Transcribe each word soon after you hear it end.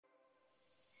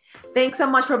Thanks so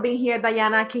much for being here,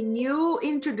 Diana. Can you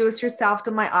introduce yourself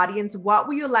to my audience? What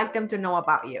would you like them to know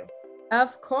about you?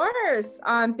 Of course.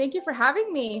 Thank you for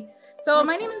having me. So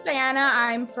my name is Diana.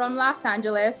 I'm from Los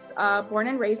Angeles, born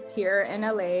and raised here in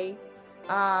LA.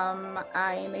 I'm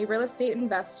a real estate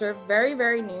investor, very,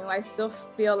 very new. I still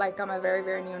feel like I'm a very,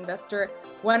 very new investor.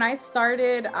 When I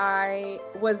started, I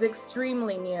was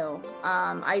extremely new.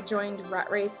 I joined Rat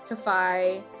Race to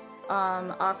FI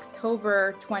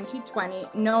October 2020,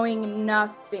 knowing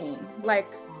nothing.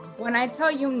 Like when I tell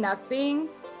you nothing,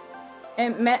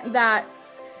 it meant that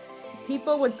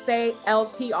people would say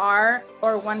LTR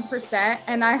or 1%,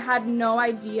 and I had no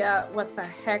idea what the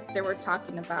heck they were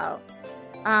talking about.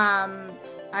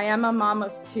 I am a mom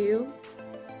of two.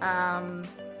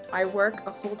 I work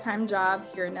a full-time job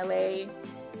here in LA.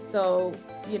 So,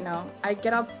 I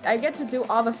get to do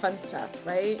all the fun stuff,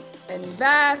 right?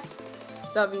 Invest,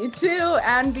 W-2,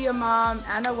 and be a mom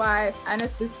and a wife and a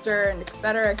sister, and et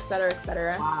cetera, et cetera, et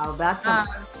cetera. Wow, that's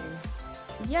amazing.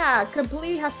 Yeah,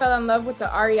 completely have fell in love with the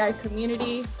REI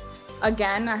community.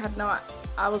 Again,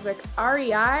 I was like,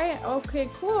 REI? Okay,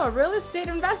 cool. Real estate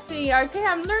investing. Okay,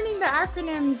 I'm learning the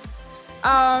acronyms.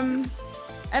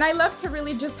 And I love to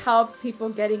really just help people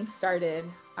getting started.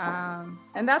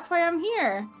 And that's why I'm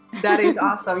here. That is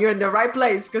awesome. You're in the right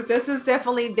place, because this is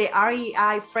definitely the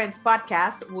REI Friends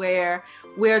podcast, where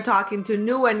we're talking to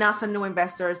new and not so new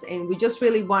investors. And we just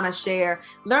really want to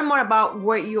learn more about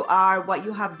where you are, what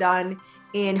you have done,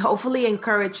 and hopefully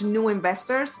encourage new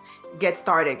investors get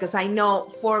started. Because I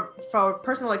know for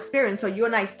personal experience, so you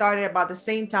and I started about the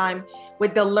same time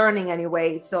with the learning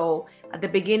anyway. So at the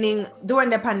beginning, during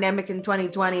the pandemic in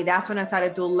 2020, that's when I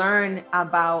started to learn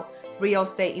about real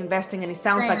estate investing. And it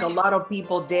sounds like a lot of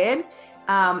people did.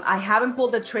 I haven't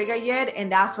pulled the trigger yet.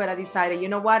 And that's when I decided, you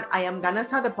know what, I am going to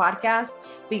start the podcast,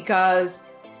 because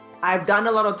I've done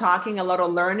a lot of talking, a lot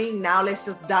of learning. Now let's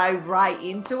just dive right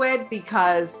into it,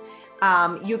 because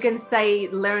you can stay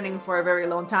learning for a very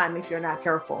long time if you're not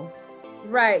careful.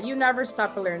 Right. You never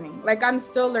stop learning. Like I'm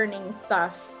still learning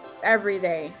stuff every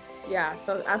day. Yeah.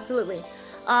 So absolutely.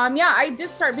 I did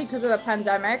start because of the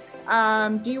pandemic.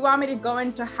 Do you want me to go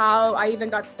into how I even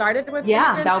got started with?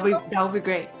 Yeah, that would be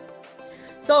great.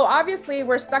 So obviously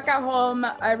we're stuck at home.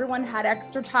 Everyone had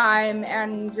extra time,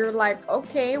 and you're like,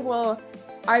 okay, well,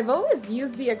 I've always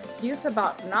used the excuse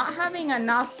about not having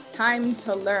enough time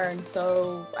to learn.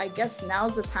 So I guess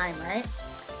now's the time, right?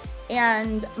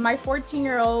 And my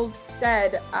 14-year-old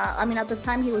said, at the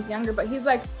time he was younger, but he's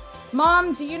like,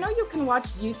 Mom, do you know you can watch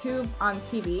YouTube on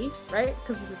TV, right?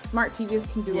 Because the smart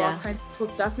TVs can do all kinds of cool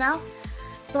stuff now.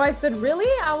 So I said, really?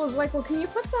 I was like, well, can you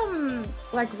put some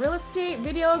like real estate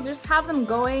videos, just have them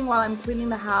going while I'm cleaning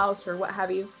the house or what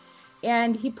have you?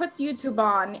 And he puts YouTube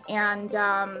on, and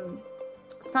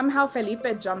somehow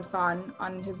Felipe jumps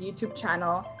on his YouTube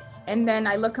channel. And then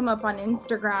I look him up on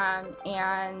Instagram,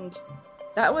 and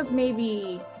that was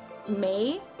maybe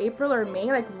April or May,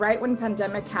 like right when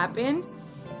pandemic happened.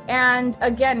 And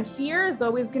again, fear is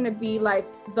always going to be like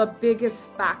the biggest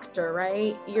factor,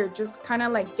 right? You're just kind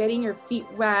of like getting your feet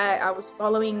wet. I was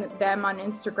following them on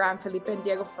Instagram, Felipe and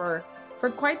Diego, for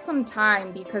quite some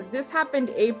time, because this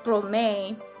happened April,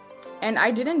 May, and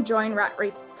I didn't join Rat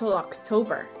Race till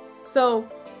October. So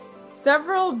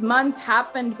several months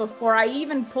happened before I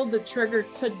even pulled the trigger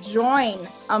to join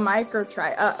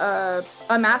a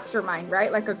a mastermind,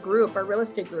 right? Like a group, a real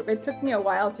estate group. It took me a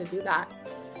while to do that.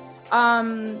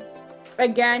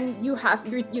 Again, you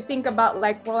think about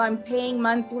like, well, I'm paying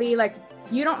monthly. Like,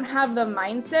 you don't have the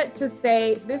mindset to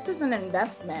say, this is an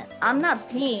investment. I'm not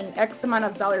paying X amount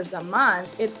of dollars a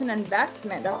month. It's an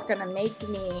investment that's going to make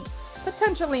me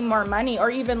potentially more money or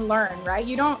even learn, right?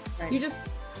 You just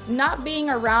not being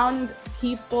around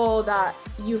people that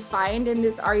you find in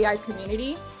this REI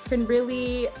community can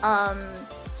really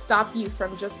stop you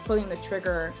from just pulling the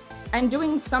trigger and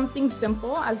doing something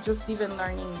simple as just even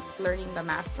learning the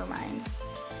mastermind.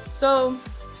 So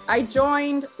I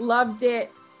joined, loved it,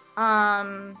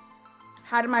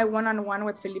 had my one-on-one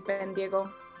with Felipe and Diego.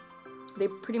 They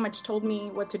pretty much told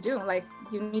me what to do. Like,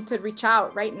 you need to reach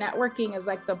out, right? Networking is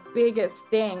like the biggest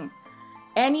thing.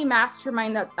 Any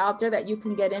mastermind that's out there that you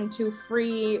can get into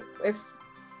free, if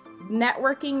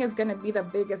networking is going to be the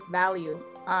biggest value.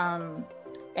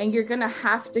 And you're going to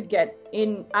have to get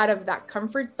out of that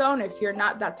comfort zone if you're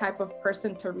not that type of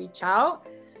person to reach out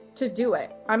to do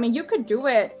it. I mean, you could do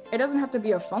it. It doesn't have to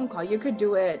be a phone call. You could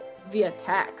do it via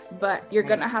text, but you're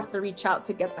going to have to reach out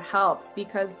to get the help,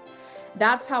 because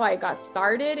that's how I got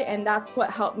started. And that's what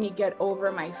helped me get over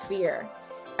my fear.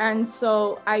 And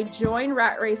so I joined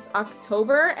Rat Race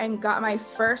October and got my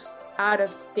first out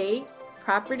of state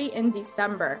property in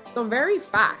December. So very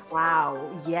fast. Wow.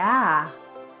 Yeah.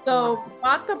 So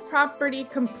bought the property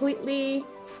completely.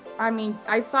 I mean,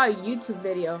 I saw a YouTube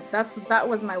video. That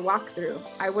was my walkthrough.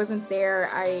 I wasn't there.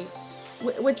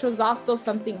 Which was also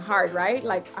something hard, right?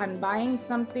 Like, I'm buying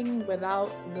something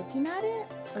without looking at it.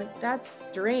 Like, that's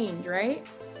strange, right?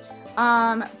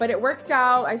 But it worked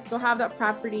out. I still have that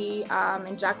property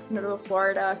in Jacksonville,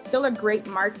 Florida. Still a great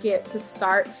market to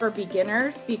start for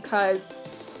beginners because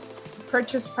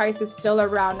purchase price is still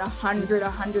around 100,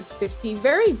 150.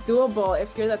 Very doable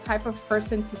if you're the type of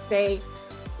person to say,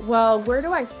 well, where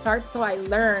do I start so I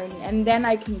learn? And then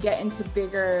I can get into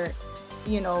bigger,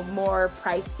 more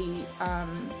pricey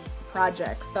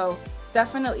projects. So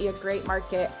definitely a great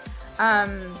market.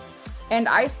 And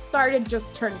I started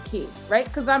just turnkey, right?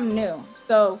 Because I'm new.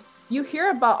 So you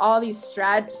hear about all these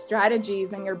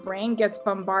strategies and your brain gets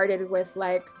bombarded with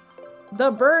like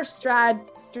the BRRRR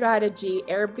strategy,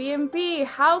 Airbnb,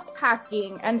 house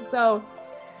hacking. And so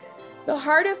the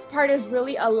hardest part is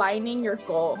really aligning your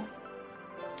goal.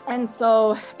 And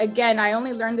so again, I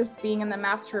only learned this being in the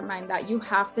mastermind that you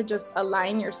have to just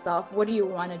align yourself. What do you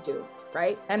want to do,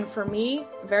 right? And for me,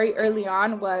 very early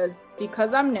on was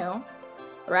because I'm new,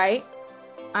 right?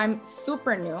 I'm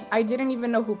super new. I didn't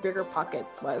even know who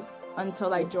BiggerPockets was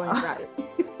until I joined Rat.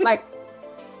 Like,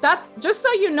 that's just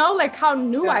so you know, like how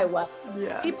new I was.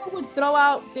 Yeah. People would throw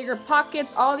out BiggerPockets,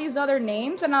 all these other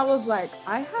names, and I was like,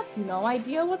 I have no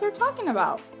idea what they're talking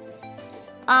about.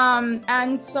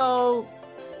 And so,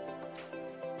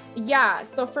 yeah.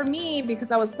 So for me,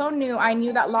 because I was so new, I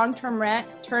knew that long-term rent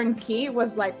turnkey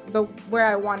was like where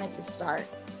I wanted to start.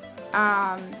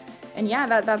 And yeah,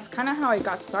 that's kind of how I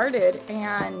got started.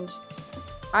 And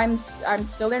I'm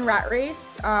still in Rat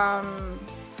Race. 5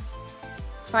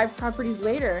 properties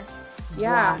later.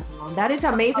 Yeah. Wow, that is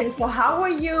amazing. So how were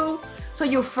you? So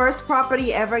your first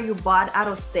property ever you bought out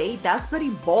of state? That's pretty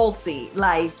ballsy.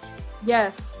 Like,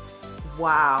 yes.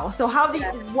 Wow. So how did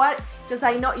what? Because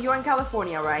I know you're in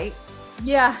California, right?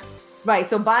 Yeah. Right.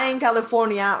 So buying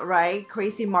California, right?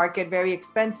 Crazy market, very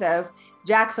expensive.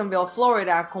 Jacksonville,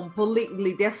 Florida,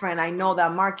 completely different. I know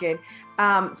that market.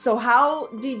 So how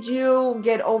did you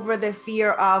get over the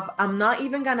fear of, I'm not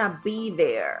even gonna be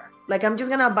there? Like, I'm just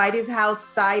gonna buy this house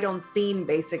sight unseen,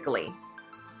 basically.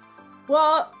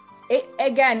 Well,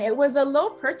 it was a low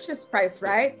purchase price,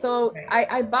 right? So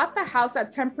I bought the house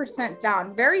at 10%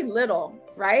 down, very little,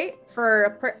 right?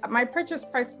 My purchase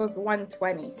price was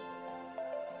 $120.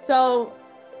 So,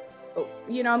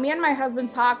 me and my husband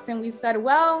talked and we said,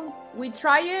 well, we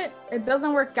try it. It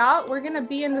doesn't work out. We're going to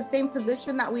be in the same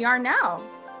position that we are now.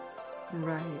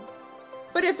 Right.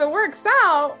 But if it works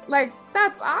out, like,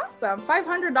 that's awesome.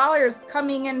 $500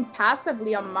 coming in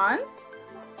passively a month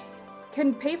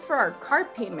can pay for our car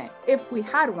payment if we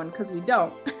had one, because we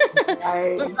don't.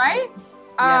 Right. Right?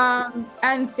 Yeah.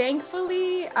 And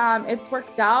thankfully, it's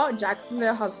worked out.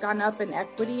 Jacksonville has gone up in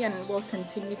equity and will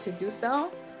continue to do so.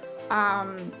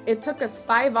 It took us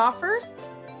 5 offers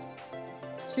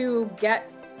to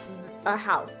get a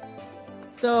house.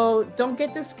 So don't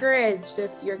get discouraged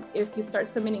if you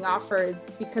start submitting offers,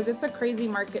 because it's a crazy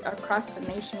market across the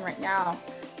nation right now.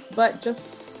 But just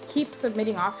keep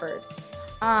submitting offers,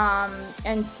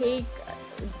 and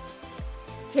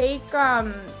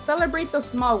celebrate the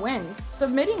small wins.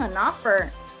 Submitting an offer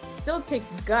still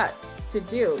takes guts to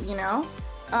do,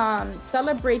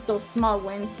 celebrate those small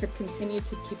wins to continue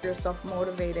to keep yourself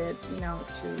motivated,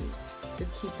 to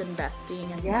keep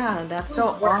investing. And yeah, that's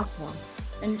so awesome.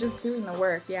 And just doing the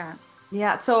work. Yeah.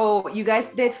 Yeah. So you guys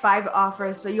did 5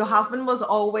 offers. So your husband was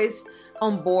always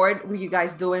on board with you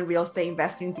guys doing real estate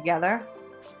investing together?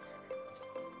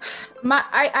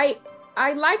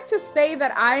 I like to say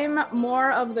that I'm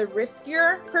more of the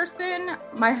riskier person.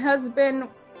 My husband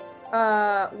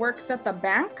works at the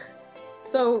bank.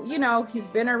 So, he's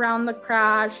been around the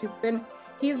crash.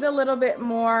 He's a little bit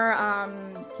more,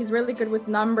 he's really good with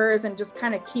numbers and just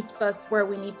kind of keeps us where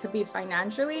we need to be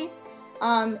financially.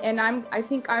 And I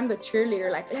think I'm the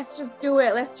cheerleader, like, let's just do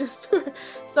it. Let's just do it.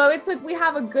 So it's like, we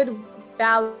have a good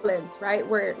balance, right?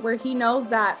 Where he knows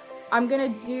that I'm not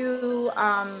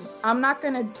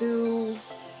going to do,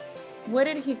 what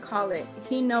did he call it?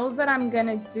 He knows that I'm going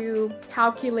to do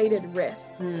calculated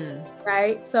risks,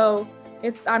 right? So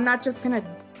I'm not just going to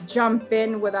jump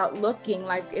in without looking.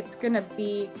 Like, it's going to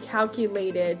be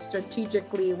calculated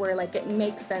strategically where, like, it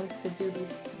makes sense to do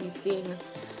these things.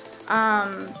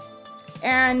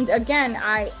 And again,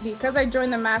 because I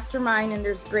joined the mastermind and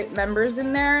there's great members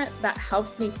in there that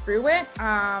helped me through it,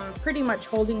 pretty much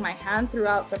holding my hand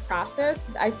throughout the process.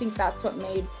 I think that's what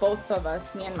made both of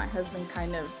us, me and my husband,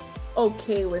 kind of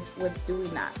okay with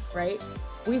doing that, right?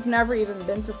 we've never even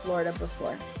been to Florida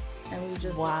before. And we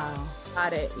just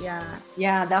got it. Yeah.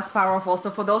 Yeah, that's powerful. So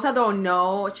for those that don't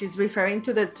know, she's referring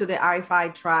to the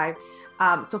RFI tribe.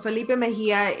 So Felipe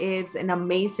Mejia is an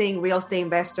amazing real estate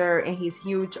investor, and he's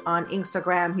huge on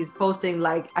Instagram. He's posting,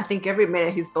 like, I think every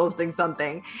minute he's posting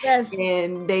something. Yes.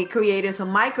 And they created some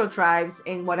micro tribes.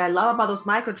 And what I love about those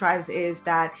micro tribes is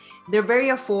that they're very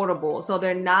affordable. So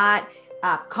they're not,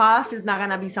 cost is not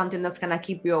going to be something that's going to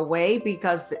keep you away,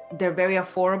 because they're very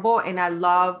affordable. And I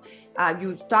love,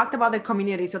 you talked about the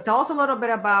community. So tell us a little bit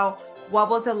about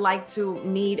what was it like to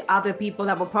meet other people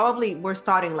that were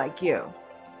starting like you.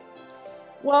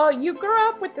 Well, you grew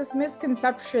up with this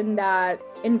misconception that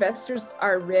investors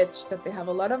are rich, that they have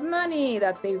a lot of money,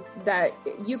 that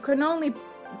you can only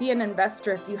be an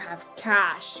investor if you have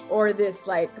cash or this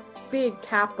like big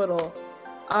capital.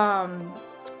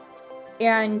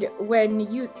 And when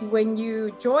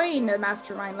you join a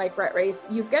mastermind like Rat Race,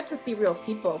 you get to see real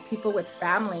people with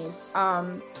families.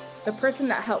 The person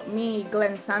that helped me,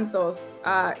 Glenn Santos,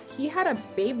 he had a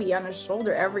baby on his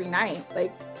shoulder every night.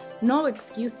 Like, no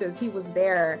excuses. He was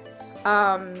there.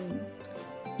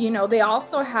 He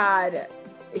also had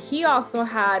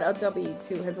a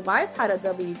W-2. His wife had a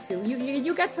W-2.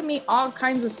 You get to meet all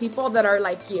kinds of people that are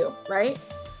like you, right?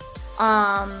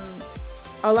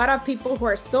 A lot of people who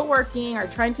are still working, are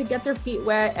trying to get their feet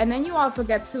wet. And then you also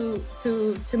get to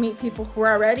meet people who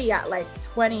are already at like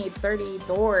 20, 30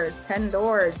 doors, 10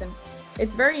 doors. And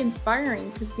it's very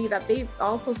inspiring to see that they've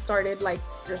also started like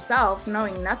yourself,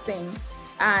 knowing nothing.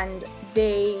 And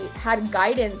they had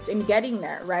guidance in getting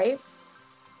there, right?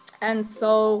 And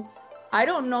so I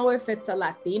don't know if it's a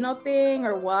Latino thing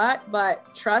or what,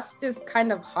 but trust is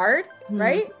kind of hard,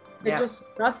 right? Yeah. To just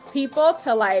trust people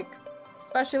to, like,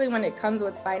 especially when it comes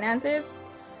with finances.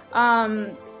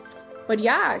 But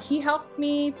yeah, he helped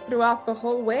me throughout the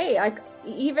whole way. Like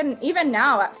even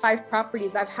now at 5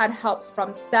 properties, I've had help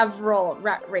from several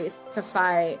Rat Race to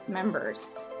FI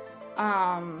members.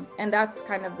 And that's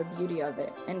kind of the beauty of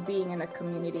it, and being in a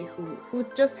community who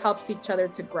just helps each other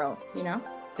to grow, you know?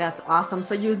 That's awesome.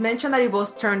 So you mentioned that it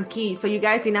was turnkey. So you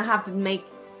guys did not have to make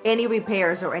any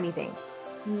repairs or anything?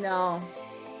 No,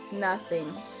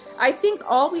 nothing. I think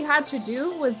all we had to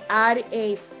do was add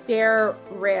a stair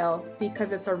rail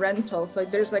because it's a rental. So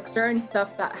there's like certain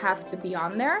stuff that have to be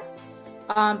on there.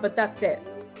 But that's it.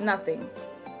 Nothing.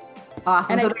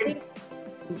 Awesome. And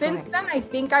since then, I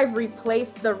think I've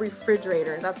replaced the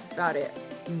refrigerator. That's about it.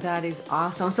 That is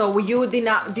awesome. So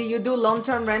do you do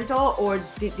long-term rental, or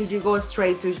did you go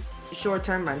straight to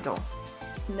short-term rental?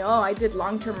 No, I did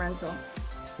long-term rental.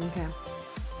 Okay.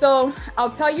 So I'll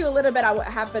tell you a little bit about what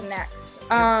happened next.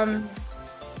 I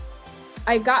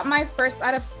got my first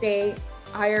out of state.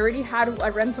 I already had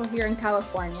a rental here in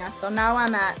California. So now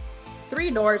I'm at 3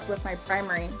 doors with my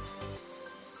primary.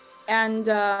 And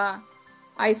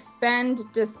I spend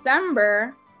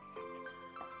December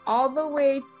all the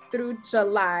way through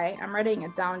July. I'm writing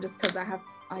it down just because I have,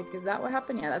 like, is that what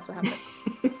happened? Yeah, that's what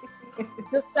happened.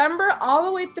 December all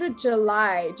the way through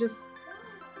July, just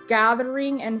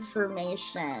gathering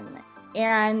information.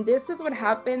 And this is what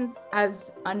happens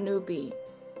as a newbie,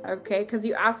 okay? Because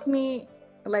you asked me,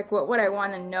 like, what would I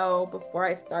want to know before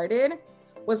I started,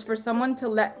 was for someone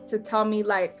to tell me,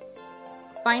 like,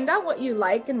 find out what you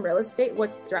like in real estate,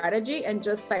 what strategy, and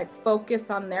just like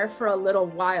focus on there for a little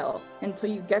while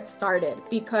until you get started.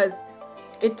 Because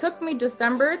it took me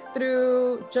December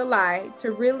through July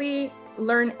to really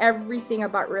learn everything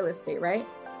about real estate, right?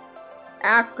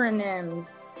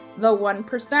 Acronyms, the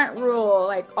 1% rule,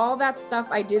 like all that stuff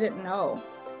I didn't know.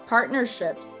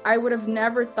 Partnerships, I would have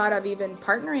never thought of even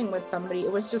partnering with somebody.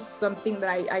 It was just something that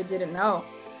I didn't know.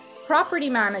 Property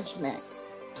management,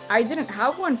 I didn't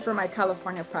have one for my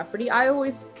California property. I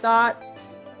always thought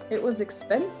it was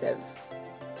expensive.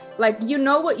 Like, you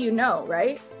know what you know,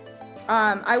 right?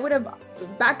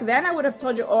 Back then I would have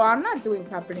told you, oh, I'm not doing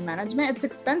property management. It's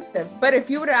expensive. But if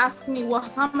you would have asked me, well,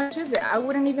 how much is it? I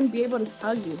wouldn't even be able to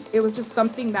tell you. It was just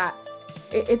something that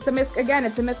it's a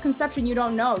misconception. You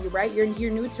don't know, right? You're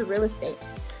new to real estate.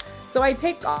 So I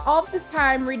take all this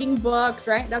time reading books,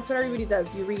 right? That's what everybody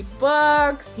does. You read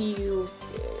books, you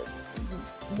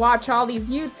watch all these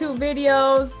YouTube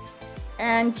videos,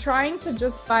 and trying to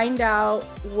just find out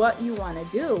what you want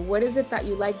to do. What is it that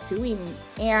you like doing?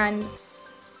 And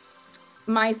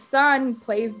my son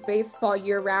plays baseball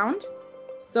year round.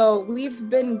 So we've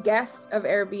been guests of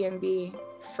Airbnb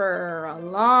for a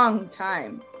long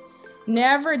time.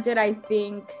 Never did I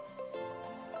think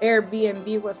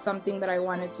Airbnb was something that I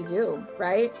wanted to do,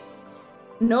 right?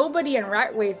 Nobody in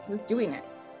Rat Race was doing it.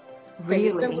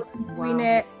 Really? Doing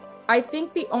it. I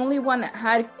think the only one that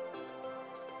had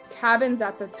cabins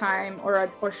at the time, or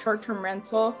short-term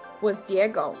rental, was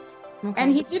Diego. Okay.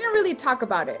 And he didn't really talk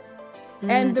about it.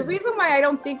 And the reason why I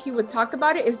don't think he would talk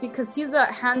about it is because he's a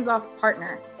hands-off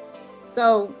partner.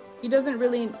 So he doesn't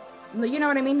really, you know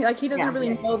what I mean? Like, he doesn't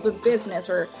really know the business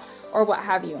or what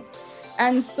have you.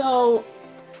 And so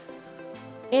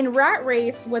in Rat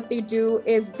Race, what they do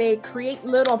is they create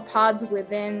little pods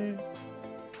within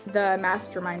the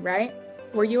mastermind, right?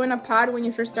 Were you in a pod when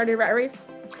you first started Rat Race?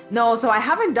 No, so I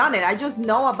haven't done it. I just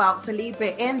know about Felipe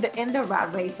and the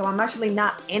Rat Race, so I'm actually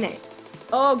not in it.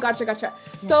 Oh, gotcha. Yeah.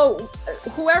 So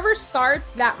whoever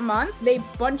starts that month, they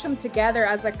bunch them together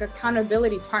as like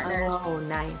accountability partners. Oh,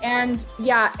 nice. And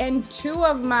two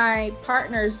of my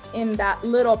partners in that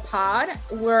little pod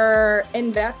were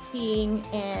investing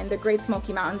in the Great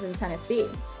Smoky Mountains in Tennessee.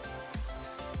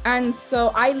 And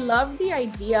so I love the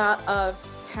idea of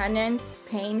tenants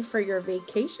paying for your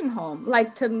vacation home.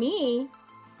 Like, to me,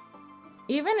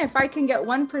 even if I can get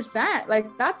 1%,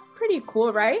 like, that's pretty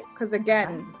cool, right? Because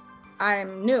again,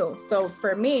 I'm new. So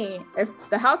for me, if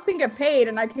the house can get paid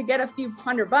and I could get a few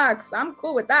 $100, I'm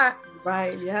cool with that.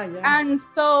 Right. Yeah. And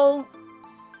so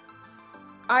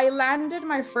I landed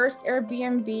my first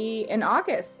Airbnb in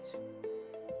August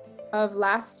of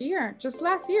just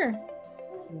last year.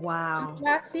 Wow.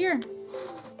 Last year.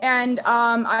 And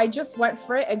I just went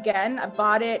for it again. I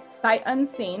bought it sight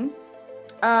unseen.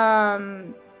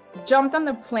 Jumped on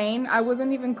the plane. I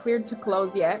wasn't even cleared to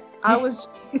close yet.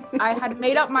 I had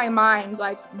made up my mind,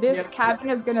 like, this cabin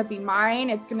is going to be mine.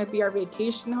 It's going to be our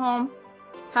vacation home.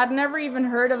 Had never even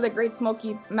heard of the Great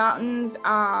Smoky Mountains.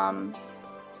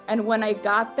 And when I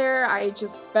got there, I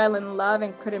just fell in love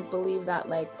and couldn't believe that,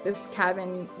 like, this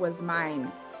cabin was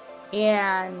mine.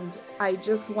 And I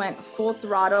just went full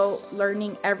throttle,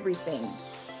 learning everything.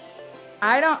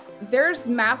 There's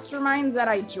masterminds that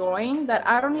I joined that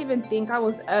I don't even think I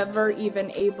was ever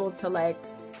even able to, like,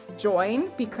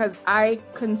 join, because I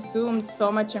consumed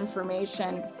so much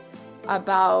information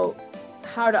about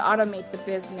how to automate the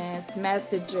business,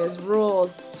 messages,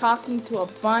 rules, talking to a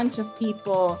bunch of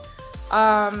people.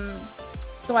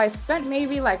 So I spent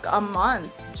maybe like a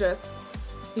month just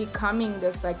becoming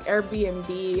this, like,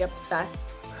 Airbnb obsessed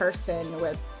person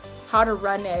with how to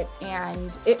run it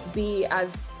and it be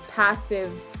as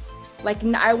passive. Like,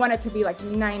 I want it to be like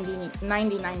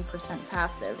 99%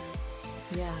 passive.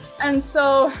 Yeah. And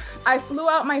so I flew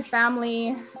out my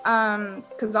family,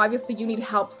 because obviously you need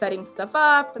help setting stuff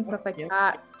up and stuff like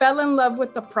that. Fell in love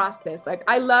with the process. Like,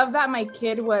 I love that my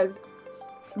kid was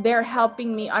there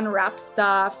helping me unwrap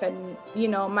stuff, and, you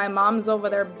know, my mom's over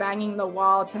there banging the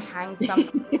wall to hang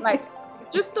something. Like,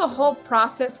 just the whole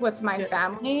process with my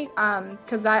family,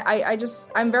 because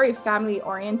I'm very family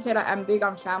oriented. I'm big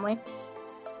on family.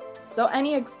 So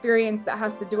any experience that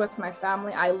has to do with my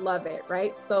family, I love it,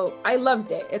 right? So I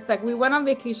loved it. It's like we went on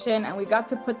vacation and we got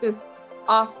to put this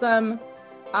awesome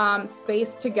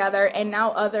space together, and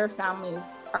now other families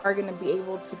are going to be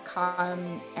able to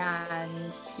come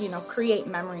and, you know, create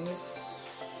memories.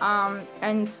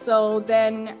 And so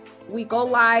then we go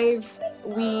live,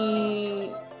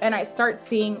 and I start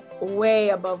seeing way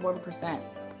above 1%,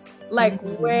 like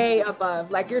way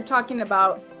above. Like, you're talking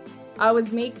about, I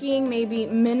was making maybe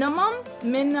minimum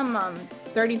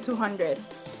 $3,200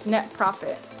 net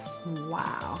profit.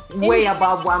 Wow. Way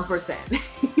above 1%.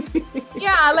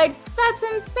 Yeah, like, that's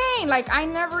insane. Like, I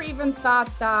never even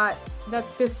thought that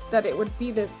it would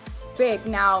be this big.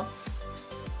 Now,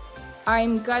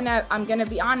 I'm gonna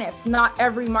be honest, not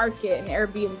every market in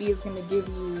Airbnb is gonna give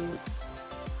you,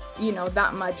 you know,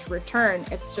 that much return.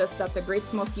 It's just that the Great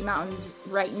Smoky Mountains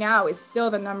right now is still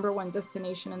the #1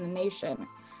 destination in the nation.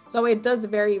 So it does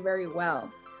very, very well.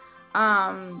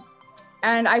 And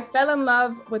I fell in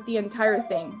love with the entire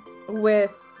thing,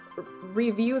 with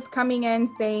reviews coming in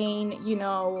saying, you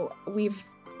know, we've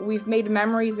made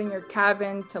memories in your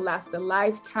cabin to last a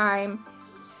lifetime.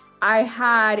 I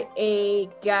had a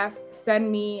guest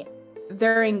send me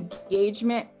their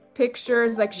engagement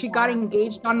pictures. Like, she got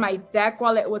engaged on my deck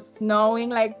while it was snowing.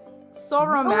 Like, so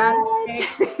romantic.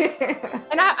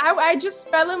 And I just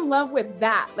fell in love with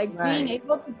that, like, being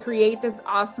able to create this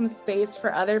awesome space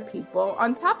for other people.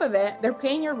 On top of it, they're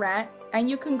paying your rent and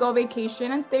you can go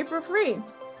vacation and stay for free.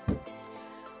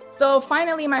 So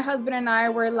finally, my husband and I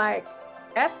were like,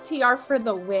 STR for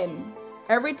the win.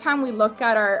 Every time we look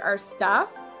at our stuff,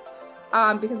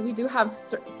 because we do have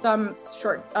some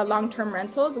short long-term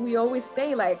rentals, we always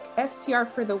say, like, STR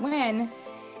for the win.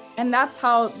 And that's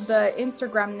how the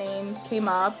Instagram name came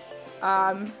up,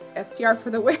 STR for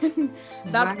the win.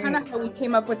 That's kind of how we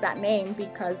came up with that name,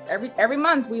 because every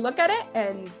month we look at it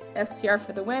and STR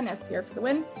for the win, STR for the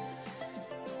win.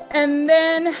 And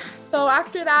then, so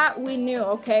after that, we knew,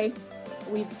 okay,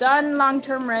 we've done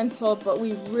long-term rental, but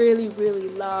we really, really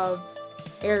love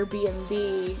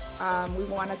Airbnb. We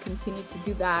want to continue to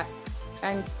do that.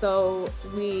 And so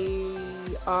we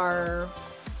are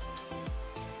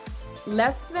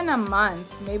less than a month,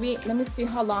 maybe. Let me see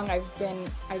how long I've been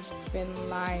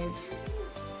live.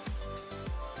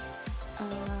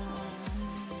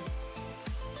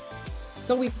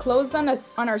 So we closed on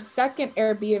our second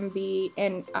Airbnb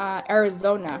in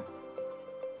Arizona,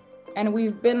 and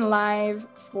we've been live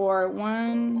for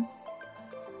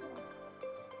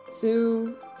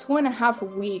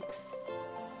 2.5 weeks,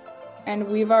 and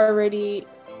we've already,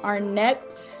 our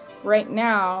net right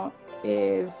now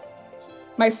is,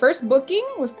 my first booking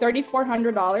was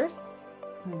 $3,400.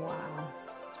 Wow.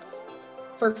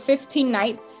 For 15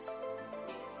 nights.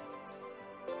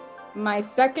 My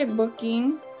second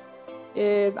booking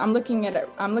is, I'm looking at it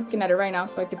right now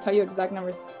so I can tell you exact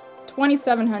numbers,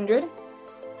 2,700.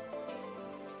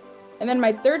 And then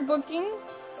my third booking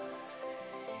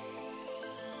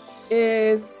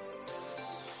is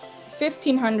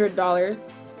 $1,500,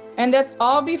 and that's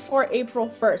all before April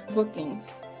 1st bookings,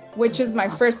 which is my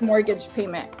first mortgage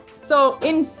payment. So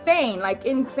insane, like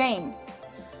insane.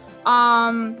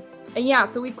 And yeah,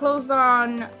 so we closed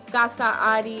on Casa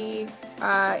Ari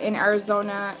in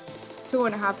Arizona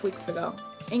 2.5 weeks ago.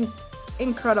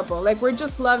 Incredible. Like, we're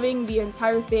just loving the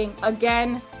entire thing.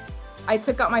 Again, I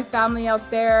took out my family out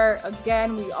there.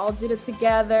 Again, we all did it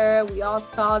together. We all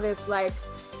saw this like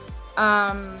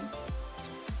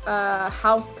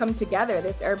house come together,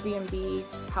 this Airbnb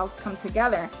house come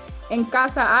together. In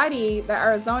Casa Ari, the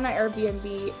Arizona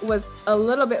Airbnb was a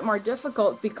little bit more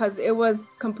difficult because it was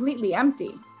completely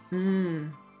empty.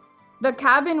 The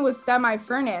cabin was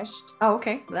semi-furnished. Oh,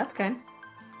 okay. That's good.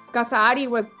 Casa Ari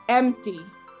was empty.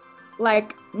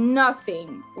 Like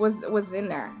nothing was in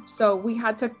there. So we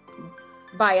had to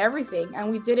buy everything, and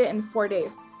we did it in 4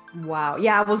 days. Wow.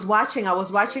 Yeah, I was watching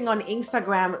on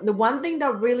Instagram. The one thing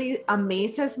that really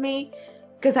amazes me,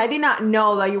 because I did not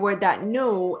know that you were that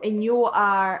new, and you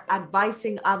are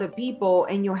advising other people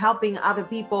and you're helping other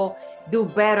people do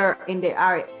better in the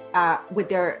area with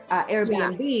their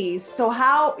Airbnbs. Yeah. So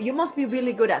how, you must be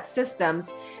really good at systems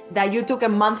that you took a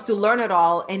month to learn it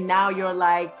all, and now you're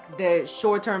like the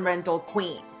short-term rental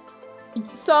queen.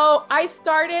 So I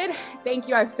started, thank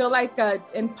you. I feel like an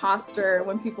imposter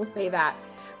when people say that.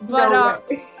 But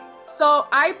so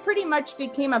I pretty much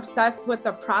became obsessed with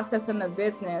the process and the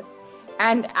business,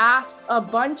 and asked a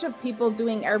bunch of people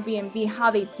doing Airbnb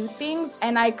how they do things.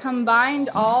 And I combined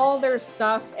all their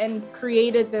stuff and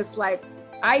created this, like,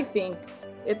 I think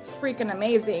it's freaking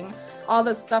amazing, all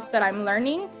the stuff that I'm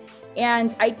learning.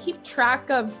 And I keep track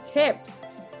of tips,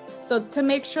 so to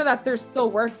make sure that they're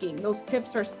still working, those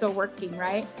tips are still working,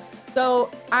 right? So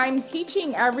I'm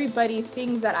teaching everybody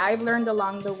things that I've learned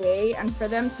along the way, and for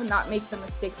them to not make the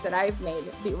mistakes that I've made,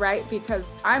 right?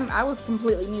 Because I was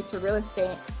completely new to real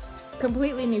estate,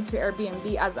 completely new to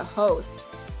Airbnb as a host.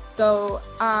 So,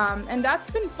 and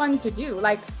that's been fun to do.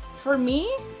 Like for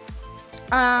me,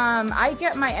 I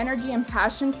get my energy and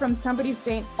passion from somebody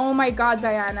saying, "Oh my God,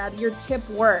 Diana, your tip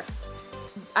worked.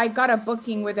 I got a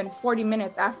booking within 40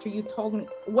 minutes after you told me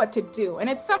what to do." And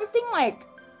it's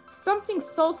something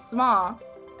so small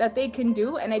that they can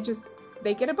do, and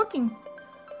they get a booking.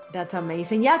 That's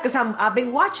amazing. Yeah, because I've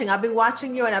been watching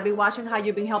you, and I've been watching how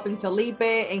you've been helping Felipe,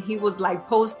 and he was like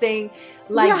posting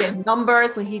like the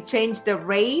numbers when he changed the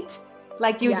rate.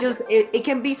 Like you just, it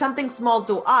can be something small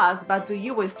to us, but to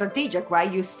you it's strategic,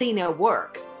 right? You've seen it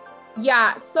work.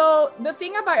 Yeah. So the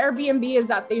thing about Airbnb is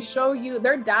that they show you,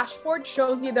 their dashboard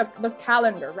shows you the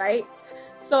calendar, right?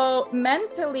 So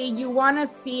mentally you want to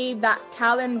see that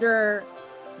calendar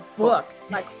booked,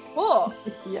 like full.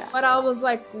 Yeah. But I was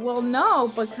like, well, no,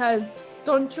 because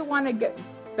don't you want to get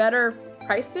better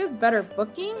prices, better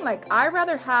booking? Like, I'd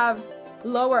rather have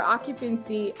lower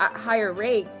occupancy at higher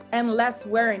rates and less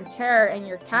wear and tear in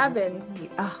your cabins.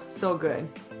 Oh, so good.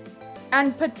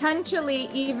 And potentially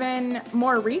even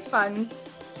more refunds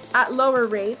at lower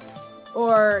rates,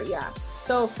 or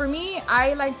So for me,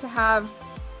 I like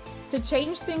to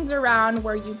change things around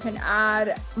where you can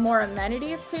add more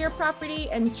amenities to your property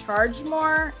and charge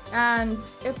more. And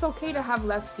it's okay to have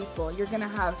less people. You're gonna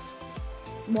have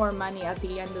more money at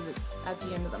the end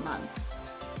of the month.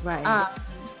 Right.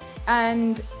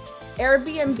 And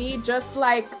Airbnb, just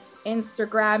like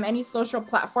Instagram, any social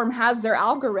platform, has their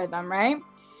algorithm, right?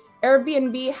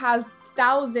 Airbnb has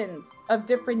thousands of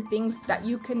different things that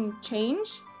you can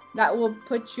change that will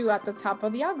put you at the top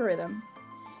of the algorithm.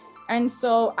 And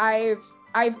so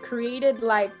I've created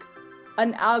like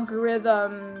an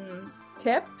algorithm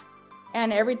tip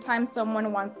And every time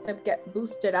someone wants to get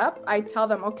boosted up, I tell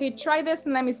them, okay, try this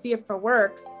and let me see if it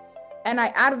works. And I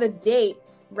add the date,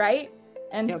 right?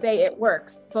 And say it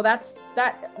works. So that's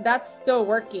still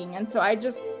working. And so I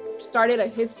just started a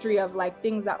history of like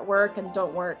things that work and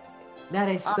don't work. That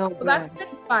is so good. That's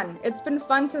been fun. It's been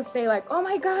fun to say like, oh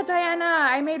my God, Diana,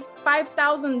 I made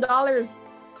 $5,000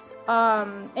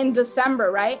 in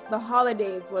December, right? The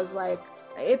holidays was like,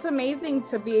 it's amazing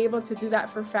to be able to do that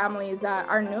for families that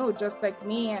are new, just like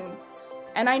me.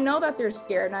 And I know that they're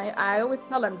scared. And I always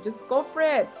tell them, just go for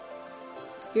it.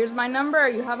 Here's my number.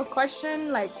 You have a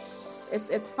question, like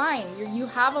it's fine. You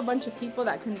have a bunch of people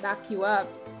that can back you up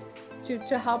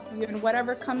to help you in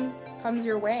whatever comes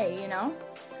your way, you know?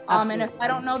 And if I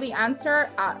don't know the answer,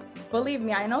 believe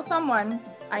me, I know someone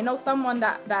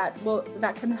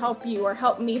that can help you or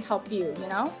help me help you, you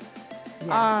know?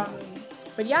 Yeah.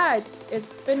 But yeah,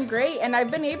 it's been great. And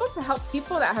I've been able to help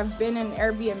people that have been in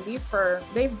Airbnb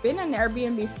they've been in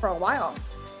Airbnb for a while.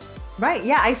 Right.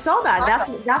 Yeah, I saw that.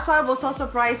 That's why I was so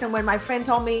surprised. And when my friend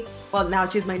told me, well, now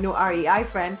she's my new REI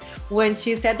friend, when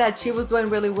she said that she was doing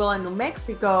really well in New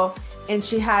Mexico and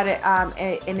she had an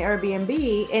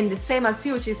Airbnb, and the same as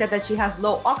you, she said that she has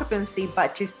low occupancy,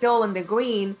 but she's still in the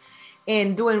green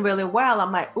and doing really well.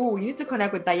 I'm like, ooh, you need to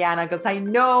connect with Diana because I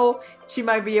know she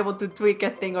might be able to tweak a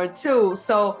thing or two.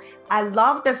 So I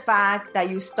love the fact that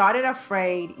you started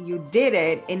afraid, you did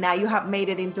it, and now you have made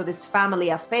it into this family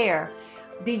affair.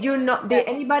 Did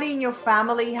anybody in your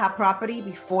family have property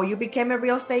before you became a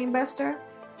real estate investor?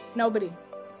 Nobody.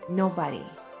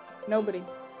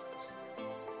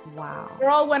 Wow.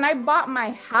 Girl, when I bought my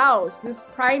house, this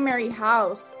primary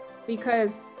house,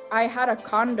 because I had a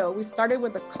condo. We started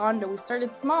with a condo. We started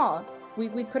small.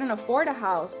 We couldn't afford a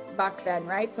house back then,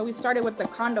 right? So we started with the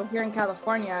condo here in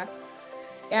California.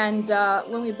 And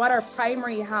when we bought our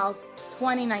primary house,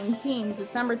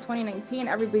 December 2019,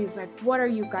 everybody's like, what are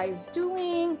you guys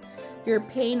doing? You're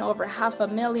paying over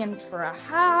 $500,000 for a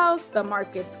house. The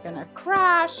market's gonna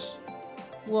crash.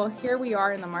 Well, here we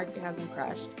are and the market hasn't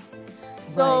crashed.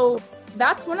 So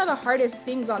that's one of the hardest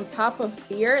things on top of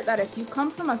fear, that if you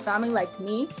come from a family like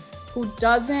me, who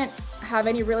doesn't have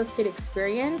any real estate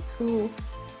experience, who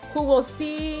will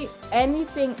see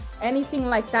anything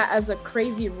like that as a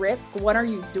crazy risk, what are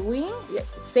you doing?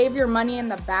 Save your money in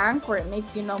the bank where it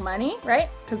makes you no money, right?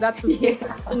 Because that's the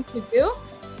safest thing to do.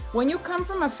 When you come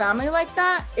from a family like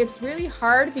that, it's really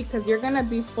hard because you're gonna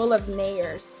be full of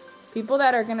nayers. People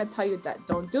that are gonna tell you that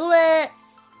don't do it,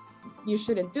 you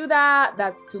shouldn't do that,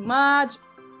 that's too much.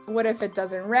 What if it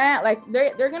doesn't rent? Like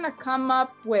they're gonna come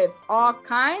up with all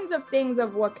kinds of things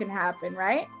of what can happen,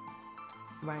 right?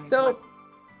 Right. So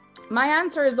my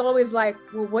answer is always like,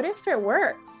 well, what if it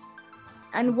works?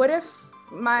 And what if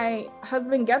my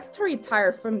husband gets to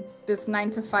retire from this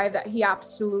 9-to-5 that he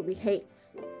absolutely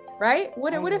hates, right?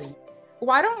 What if,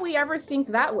 why don't we ever think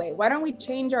that way? Why don't we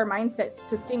change our mindset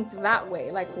to think that way?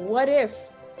 Like, what if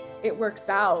it works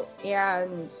out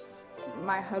and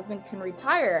my husband can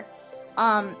retire?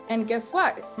 And guess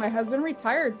what? My husband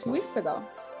retired 2 weeks ago.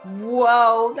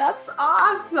 Whoa, that's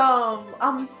awesome.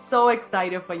 I'm so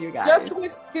excited for you guys. Just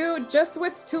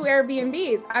with two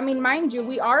Airbnbs. I mean, mind you,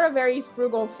 we are a very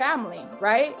frugal family,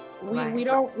 right? We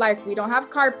don't have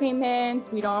car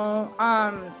payments. We don't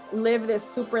live this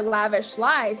super lavish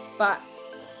life, but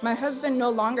my husband no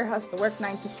longer has to work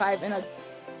 9-to-5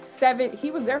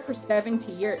 he was there for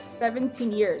 17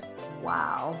 years.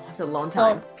 Wow, that's a long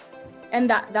time. And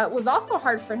that was also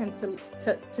hard for him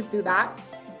to do that.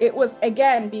 It was,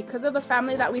 again, because of the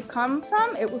family that we come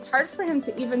from, it was hard for him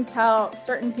to even tell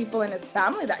certain people in his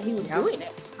family that he was doing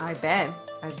it. I bet.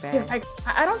 He's like,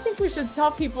 I don't think we should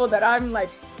tell people that I'm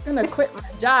like gonna quit my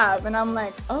job. And I'm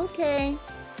like, okay.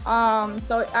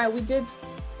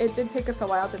 It did take us a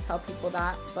while to tell people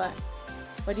that, but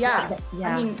yeah.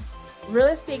 I mean, real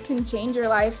estate can change your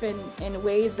life in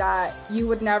ways that you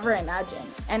would never imagine.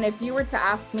 And if you were to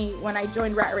ask me when I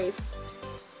joined Rat Race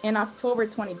in October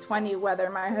 2020 whether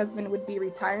my husband would be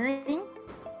retiring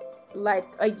like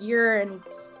a year and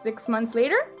 6 months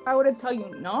later, I would have told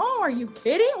you, no, are you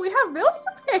kidding? We have bills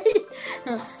to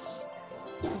pay.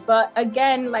 But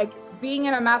again, like, being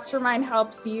in a mastermind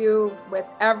helps you with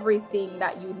everything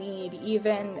that you need.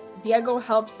 Even Diego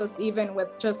helps us even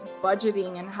with just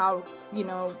budgeting and how,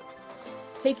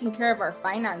 taking care of our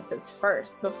finances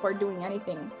first before doing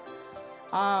anything.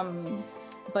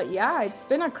 But yeah, it's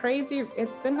been a crazy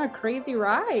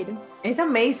ride. It's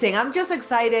amazing. I'm just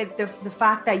excited the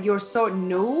fact that you're so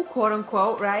new, quote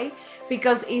unquote, right?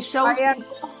 Because it shows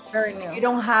very new. You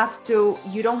don't have to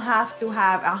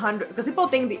have 100, because people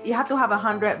think that you have to have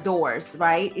 100 doors,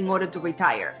 right, in order to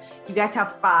retire. You guys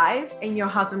have 5 and your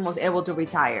husband was able to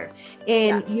retire.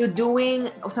 And you're doing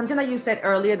something that you said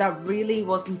earlier that really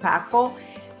was impactful.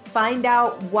 Find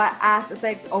out what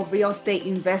aspect of real estate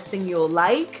investing you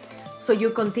like, so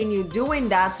you continue doing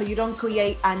that, so you don't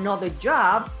create another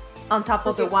job on top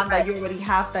of the one that you already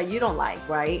have that you don't like,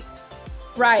 right?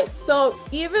 Right. So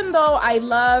even though I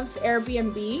love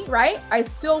Airbnb, right, I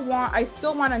still want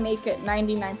to make it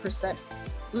 99%.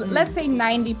 Let's say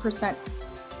 90%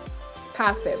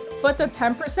 passive. But the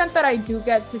 10% that I do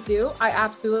get to do, I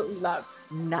absolutely love.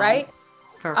 Nice. Right?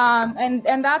 Perfect.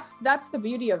 And that's the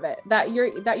beauty of it, that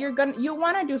you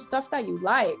want to do stuff that you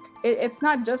like. It's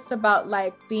not just about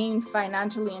like being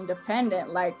financially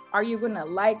independent. Like, are you going to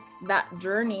like that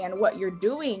journey and what you're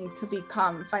doing to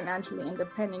become financially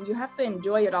independent? You have to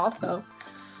enjoy it also.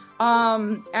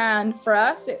 And for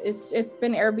us, it's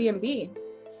been Airbnb,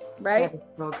 right? That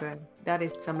is so good. That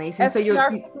is amazing. SDR so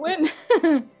you win.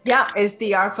 Yeah,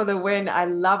 SDR for the win. I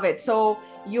love it. So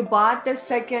you bought the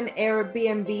second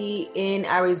Airbnb in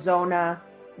Arizona.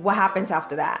 What happens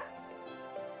after that?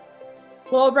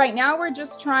 Well, right now we're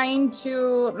just trying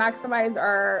to maximize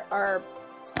our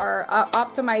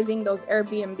optimizing those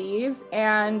Airbnbs,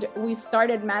 and we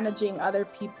started managing other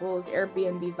people's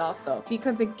Airbnbs also,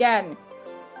 because again,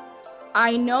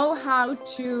 I know how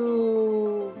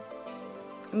to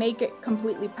make it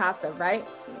completely passive, right?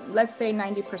 Let's say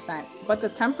 90%, but the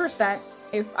 10%,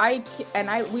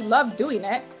 we love doing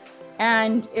it.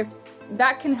 And if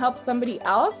that can help somebody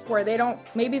else where they don't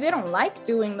like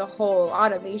doing the whole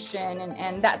automation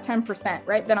and that 10%,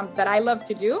 right? That I love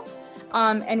to do.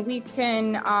 And we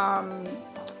can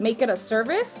make it a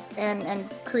service and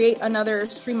create another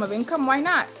stream of income. Why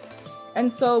not?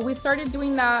 And so we started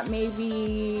doing that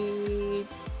maybe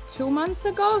 2 months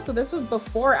ago. So this was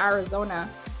before Arizona.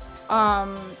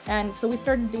 And so we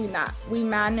started doing that. We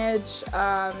manage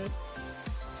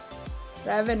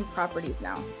 7 properties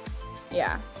now.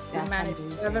 Yeah, we manage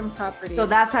amazing. 7 properties. So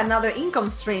that's another income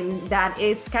stream that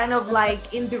is kind of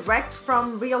like indirect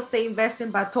from real estate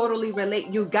investing, but totally relate.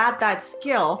 You got that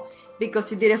skill because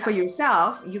you did it for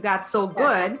yourself. You got so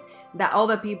good that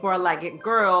other people are like,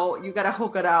 girl, you got to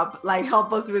hook it up, like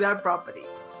help us with our property.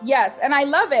 Yes, and I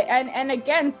love it. And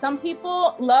again, some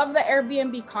people love the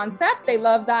Airbnb concept. They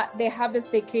love that they have this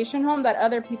vacation home that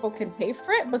other people can pay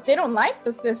for it, but they don't like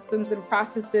the systems and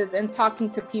processes and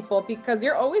talking to people because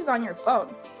you're always on your phone.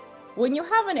 When you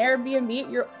have an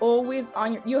Airbnb, you're always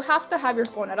you have to have your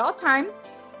phone at all times.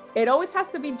 It always has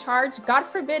to be charged. God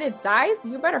forbid it dies,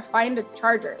 you better find a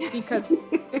charger, because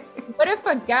what if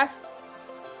a guest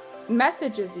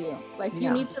messages you? Like,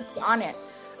 you need to be on it.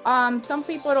 Some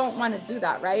people don't want to do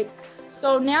that, right?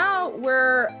 So now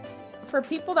for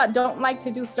people that don't like to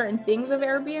do certain things of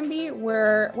Airbnb,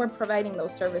 we're providing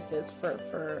those services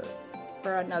for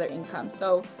another income.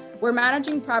 So we're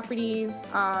managing properties.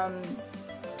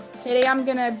 Today I'm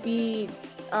gonna be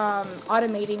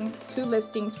automating 2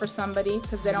 listings for somebody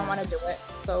because they don't want to do it.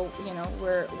 So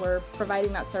we're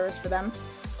providing that service for them.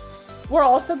 We're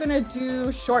also going to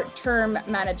do short-term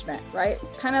management, right?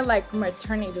 Kind of like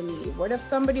maternity leave. What if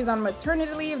somebody's on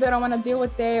maternity leave, they don't want to deal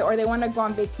with it, or they want to go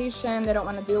on vacation, they don't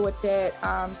want to deal with it.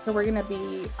 So we're going to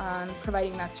be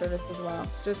providing that service as well,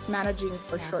 just managing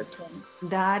for short-term.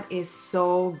 That is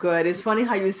so good. It's funny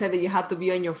how you said that you have to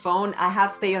be on your phone. I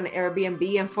have stayed on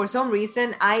Airbnb, and for some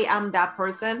reason, I am that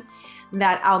person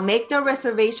that I'll make the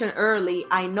reservation early.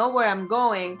 I know where I'm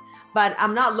going, but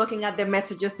I'm not looking at the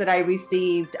messages that I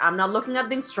received. I'm not looking at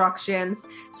the instructions.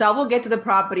 So I will get to the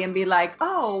property and be like,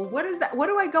 oh, what is that? Where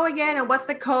do I go again? And what's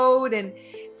the code? And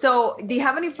so do you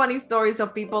have any funny stories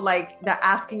of people like that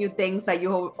asking you things that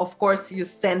of course, you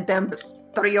sent them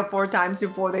 3 or 4 times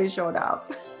before they showed up?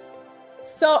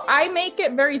 So I make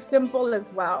it very simple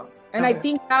as well. And I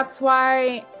think that's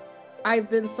why I've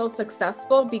been so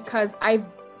successful, because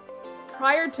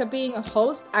prior to being a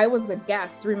host, I was a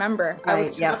guest. Remember,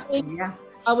 right,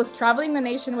 I was traveling the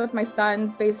nation with my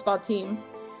son's baseball team,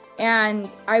 and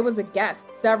I was a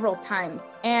guest several times.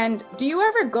 And do you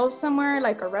ever go somewhere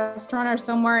like a restaurant or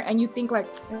somewhere and you think like,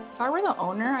 if I were the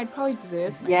owner, I'd probably do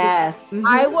this? Yes. Mm-hmm.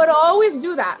 I would always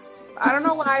do that. I don't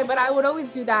know why, but I would always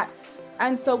do that.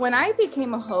 And so when I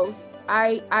became a host,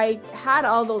 I had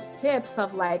all those tips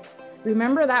of like,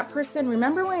 remember that person?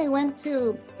 Remember when they went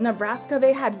to Nebraska,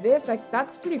 they had this? Like,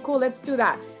 that's pretty cool. Let's do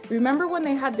that. Remember when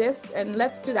they had this? And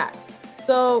let's do that.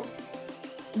 So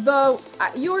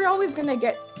you're always going to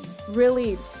get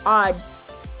really odd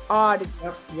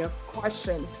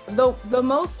questions. The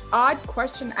most odd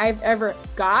question I've ever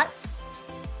got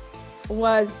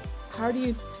was, how do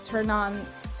you turn on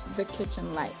the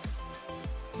kitchen lights?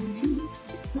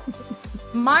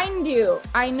 Mind you,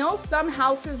 I know some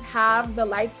houses have the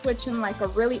light switch in like a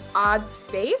really odd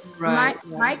space. Right.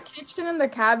 My kitchen in the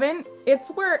cabin, it's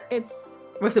where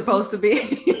we're supposed to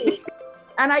be.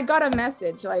 And I got a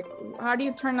message like, how do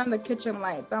you turn on the kitchen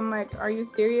lights? I'm like, are you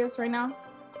serious right now?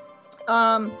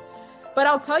 But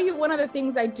I'll tell you one of the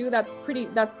things I do that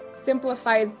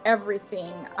simplifies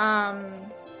everything.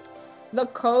 The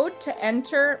code to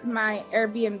enter my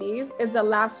Airbnbs is the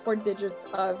last 4 digits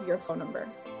of your phone number.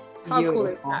 How cool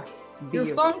is that? Your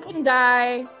phone can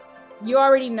die. You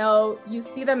already know. You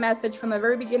see the message from the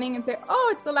very beginning and say, oh,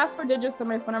 it's the last 4 digits of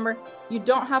my phone number. You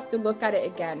don't have to look at it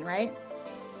again, right?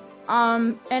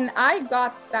 And I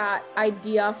got that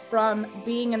idea from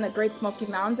being in the Great Smoky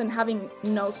Mountains and having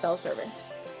no cell service.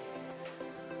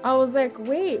 I was like,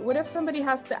 wait, what if somebody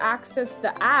has to access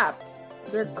the app,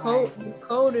 their code,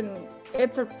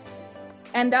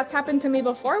 and that's happened to me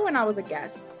before when I was a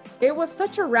guest. It was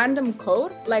such a random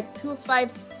code, like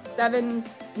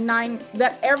 2579,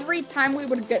 that every time we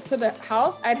would get to the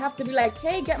house, I'd have to be like,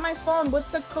 hey, get my phone. What's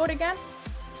the code again?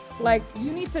 Like,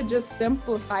 you need to just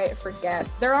simplify it for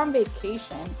guests. They're on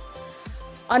vacation.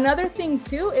 Another thing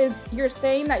too is you're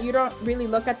saying that you don't really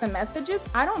look at the messages.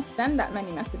 I don't send that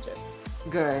many messages.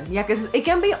 Good. Yeah, because it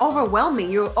can be overwhelming.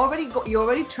 You're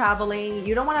already traveling.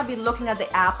 You don't want to be looking at the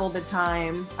app all the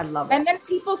time. I love it. And then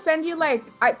people send you like,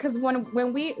 because when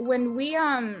we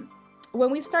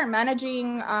start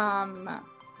managing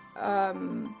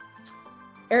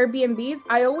Airbnbs,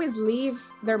 I always leave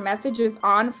their messages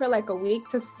on for like a week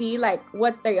to see like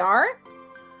what they are.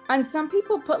 And some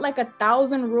people put like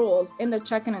 1,000 rules in the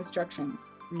check-in instructions.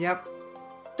 Yep.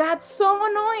 That's so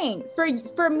annoying.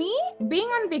 For me, being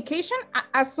on vacation,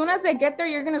 as soon as I get there,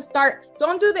 you're gonna start,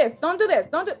 don't do this,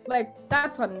 like,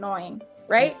 that's annoying,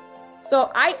 right? So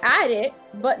I add it,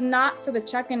 but not to the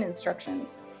check-in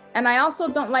instructions. And I also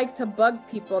don't like to bug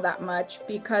people that much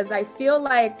because I feel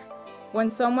like when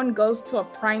someone goes to a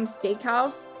prime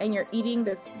steakhouse and you're eating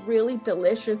this really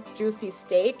delicious, juicy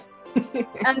steak,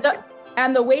 and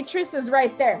the waitress is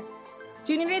right there.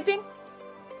 Do you need anything?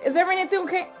 Is everything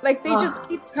okay? Like, they just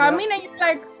keep coming, and you're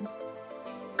like,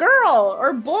 girl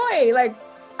or boy, like,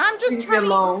 I'm just trying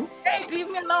to leave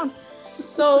me alone.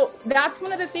 So that's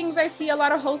one of the things I see a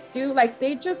lot of hosts do. Like,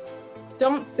 they just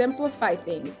don't simplify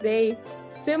things.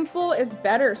 Simple is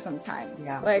better sometimes.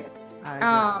 Yeah. Like,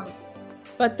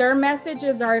 but their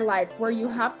messages are like where you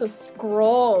have to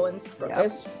scroll and scroll. Yep.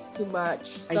 It's too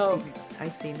much. So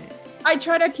I've seen it. I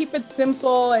try to keep it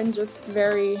simple and just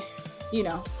very,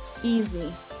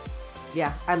 easy.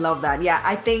 Yeah, I love that. Yeah,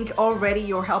 I think already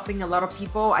you're helping a lot of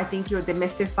people. I think you're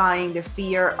demystifying the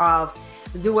fear of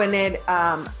doing it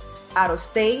out of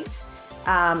state,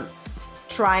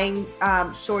 trying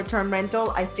short-term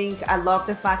rental. I love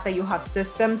the fact that you have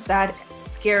systems that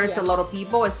scares a lot of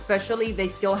people, especially if they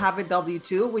still have a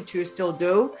W-2, which you still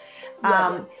do.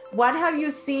 Yes. What have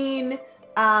you seen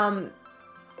for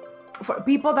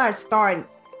people that are starting?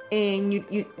 And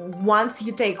you once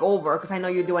you take over, because I know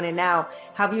you're doing it now,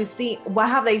 what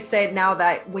have they said now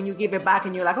that when you give it back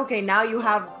and you're like, okay, now you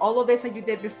have all of this that you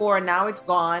did before and now it's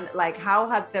gone? Like, how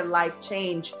has their life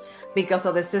changed because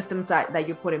of the systems that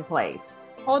you put in place?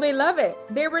 Oh, they love it.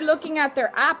 They were looking at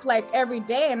their app like every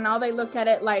day, and now they look at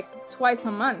it like twice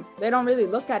a month. They don't really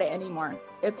look at it anymore.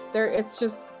 It's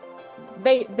just,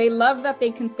 they love that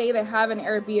they can say they have an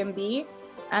Airbnb.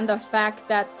 And the fact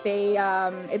that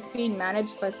it's being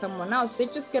managed by someone else, they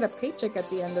just get a paycheck at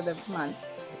the end of the month.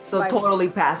 So like, totally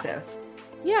passive.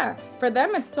 Yeah, for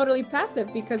them, it's totally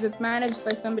passive because it's managed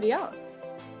by somebody else.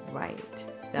 Right.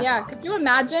 That's awesome. Could you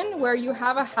imagine where you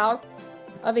have a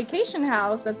vacation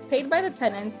house that's paid by the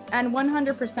tenants and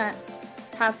 100%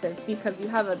 passive because you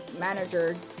have a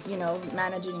manager,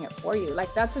 managing it for you?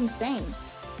 Like, that's insane.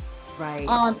 Right.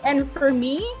 And for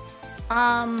me,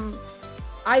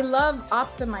 I love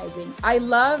optimizing. I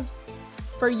love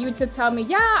for you to tell me,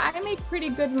 yeah, I make pretty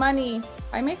good money.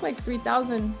 I make like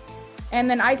 3,000. And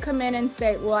then I come in and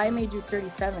say, well, I made you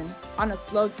 37 on a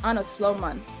slow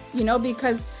month,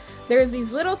 because there's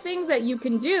these little things that you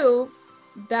can do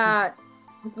that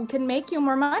can make you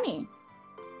more money.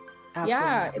 Absolutely.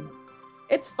 Yeah.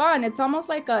 It's fun. It's almost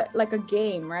like a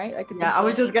game, right? Like, it's I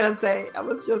was just gonna say.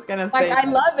 Like, I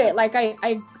love it. Like,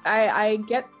 I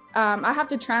get, I have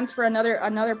to transfer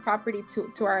another property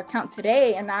to our account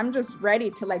today, and I'm just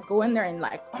ready to like go in there and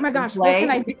like, oh my gosh, what can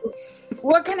I do?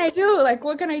 What can I do? Like,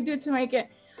 what can I do to make it?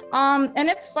 And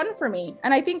it's fun for me.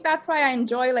 And I think that's why I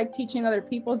enjoy like teaching other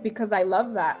people, because I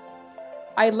love that.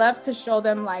 I love to show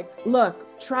them like,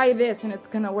 look, try this and it's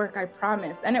gonna work, I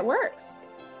promise. And it works.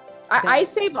 I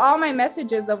save all my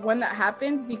messages of when that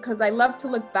happens, because I love to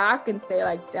look back and say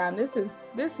like, damn, this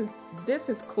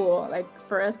is cool. Like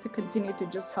for us to continue to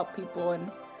just help people.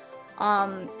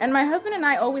 And my husband and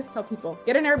I always tell people,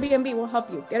 get an Airbnb, we'll help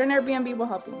you. Get an Airbnb, we'll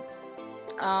help you.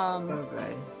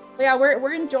 Okay. Yeah,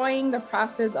 we're enjoying the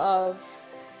process of,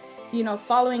 you know,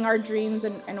 following our dreams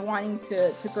and wanting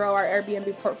to grow our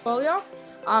Airbnb portfolio,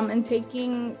 and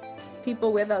taking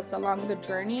people with us along the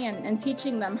journey and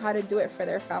teaching them how to do it for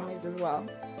their families as well.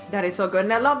 That is so good.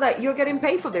 And I love that you're getting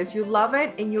paid for this. You love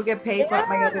it and you get paid by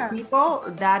other people.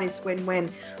 That is win-win.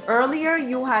 Earlier,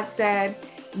 you had said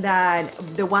that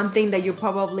the one thing that you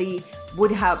probably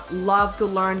would have loved to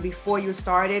learn before you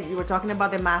started, you were talking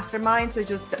about the mastermind. So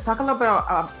just talk a little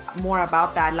bit more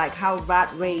about that, like how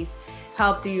Rat Race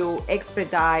helped you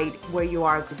expedite where you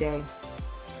are today.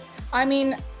 I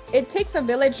mean, it takes a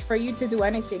village for you to do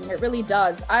anything. It really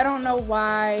does. I don't know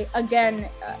why. Again,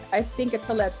 I think it's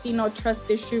a Latino trust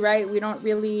issue, right? We don't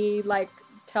really like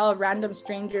tell random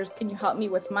strangers, can you help me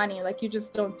with money? Like you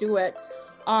just don't do it.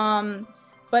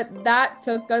 But that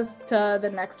took us to the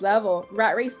next level.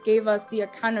 Rat Race gave us the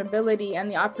accountability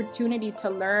and the opportunity to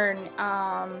learn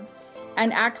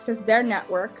and access their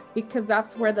network, because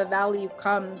that's where the value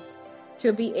comes,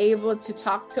 to be able to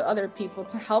talk to other people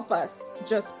to help us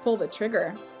just pull the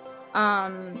trigger.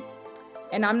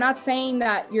 And I'm not saying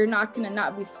that you're not going to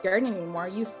not be scared anymore.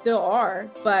 You still are,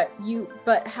 but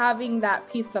having that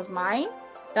peace of mind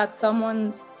that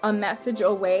someone's a message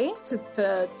away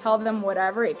to tell them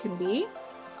whatever it can be,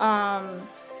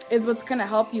 is what's going to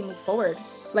help you move forward.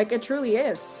 Like it truly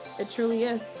is. It truly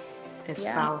is. It's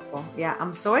powerful. Yeah,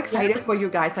 I'm so excited for you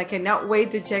guys. I cannot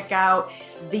wait to check out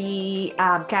the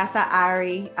Casa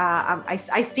Ari.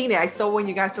 I seen it. I saw when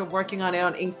you guys were working on it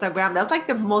on Instagram. That's like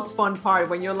the most fun part,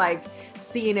 when you're like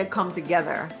seeing it come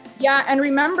together. Yeah, and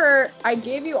remember, I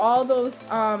gave you all those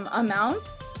amounts,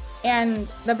 and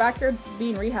the backyard's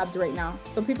being rehabbed right now.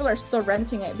 So people are still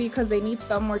renting it because they need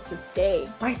somewhere to stay.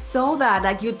 I saw that.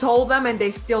 Like you told them and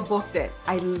they still booked it.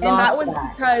 I love that. And that was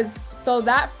because, so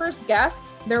that first guest,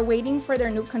 they're waiting for their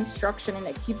new construction and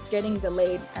it keeps getting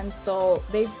delayed. And so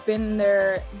they've been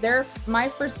there. My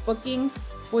first booking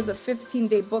was a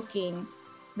 15-day booking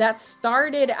that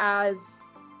started as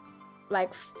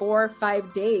like 4 or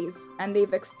 5 days, and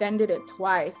they've extended it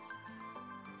twice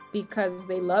because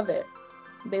they love it.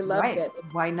 They loved it.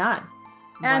 Why not?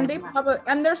 And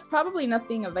there's probably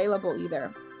nothing available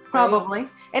either. Probably. Right?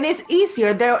 And it's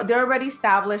easier. They're already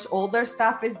established. All their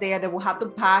stuff is there. They will have to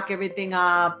pack everything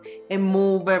up and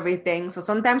move everything. So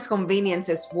sometimes convenience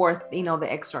is worth, the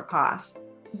extra cost.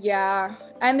 Yeah.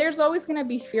 And there's always going to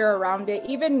be fear around it.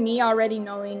 Even me already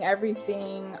knowing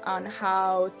everything on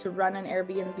how to run an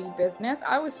Airbnb business,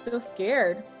 I was still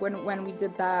scared when we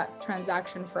did that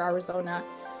transaction for Arizona.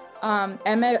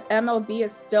 MLB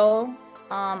is still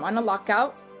on a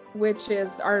lockout, which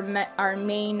is our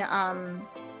main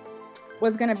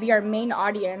was going to be our main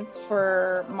audience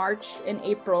for March and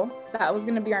April. That was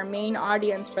going to be our main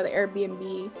audience for the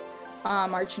Airbnb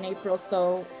March and April.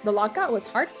 So the lockout was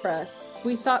hard for us.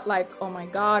 We thought like, oh my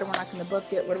God, we're not going to book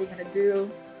it. What are we going to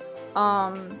do?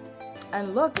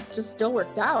 And look, it just still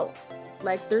worked out.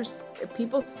 Like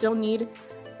people still need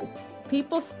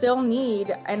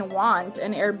and want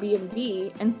an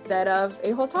Airbnb instead of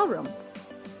a hotel room.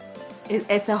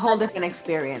 It's a whole different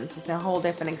experience.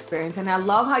 And I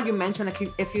love how you mentioned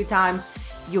a few times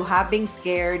you have been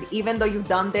scared. Even though you've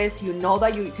done this, you know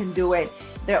that you can do it.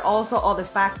 There are also other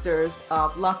factors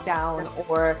of lockdown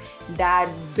or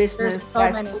that business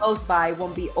that's close by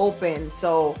won't be open.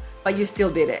 So, but you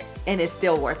still did it and it's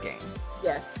still working.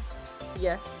 Yes.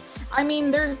 I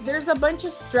mean, there's a bunch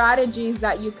of strategies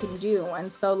that you can do. And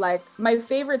so like my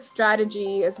favorite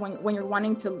strategy is when you're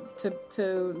wanting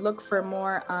to look for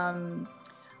more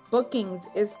bookings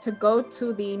is to go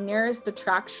to the nearest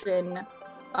attraction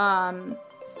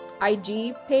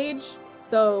IG page.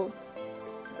 So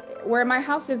where my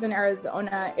house is in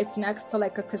Arizona, it's next to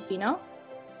like a casino,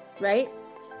 right?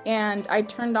 And I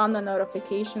turned on the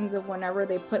notifications of whenever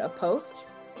they put a post,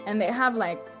 and they have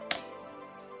like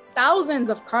thousands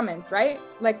of comments, right?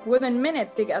 Like within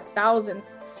minutes, they get thousands.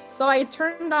 So I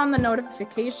turned on the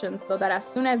notifications so that as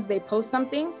soon as they post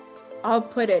something, I'll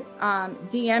put it,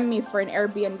 DM me for an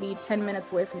Airbnb 10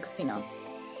 minutes away from casino.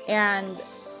 And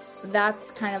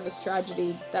that's kind of the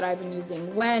strategy that I've been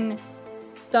using when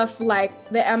stuff like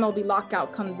the MLB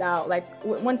lockout comes out, like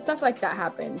when stuff like that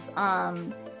happens.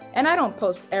 And I don't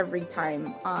post every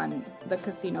time on the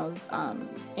casino's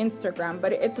Instagram,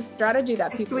 but it's a strategy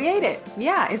that people... It's creative.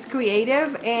 Yeah, it's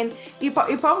creative. And you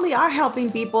probably are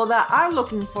helping people that are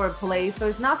looking for a place. So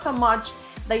it's not so much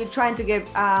that you're trying to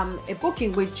get a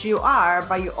booking, which you are,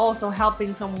 but you're also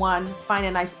helping someone find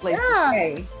a nice place to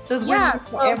stay. So it's win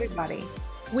for everybody.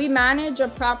 We manage a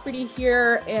property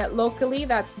here locally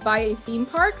that's by a theme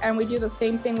park, and we do the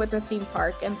same thing with the theme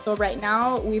park. And so right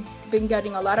now we've been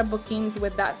getting a lot of bookings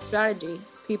with that strategy.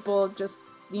 People just,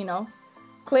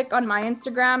 click on my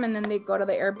Instagram and then they go to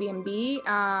the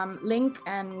Airbnb link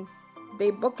and they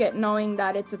book it knowing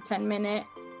that it's a 10-minute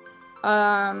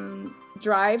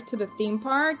drive to the theme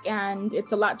park, and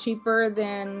it's a lot cheaper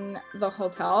than the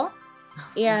hotel.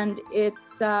 And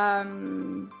it's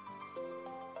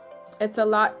a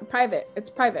lot private. It's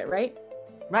private, right?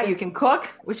 Right. You can cook,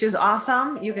 which is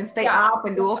awesome. You can stay up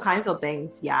and do all kinds of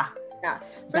things. Yeah.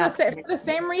 For the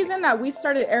same reason that we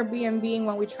started Airbnb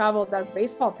when we traveled as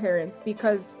baseball parents,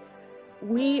 because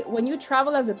when you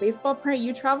travel as a baseball parent,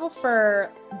 you travel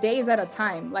for days at a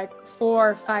time, like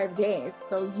 4 or 5 days.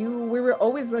 So we were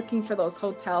always looking for those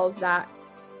hotels that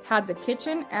had the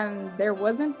kitchen, and there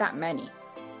wasn't that many.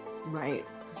 Right.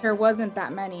 There wasn't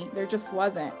that many. There just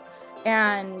wasn't.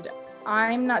 And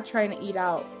I'm not trying to eat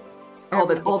out. All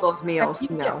those meals. You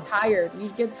get tired. You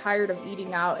get tired of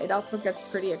eating out. It also gets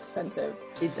pretty expensive.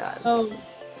 It does.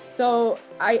 So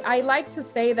I like to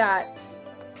say that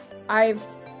I've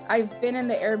been in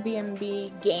the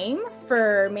Airbnb game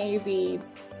for maybe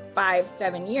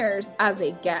 5-7 years as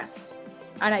a guest.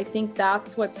 And I think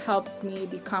that's what's helped me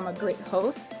become a great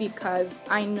host, because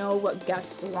I know what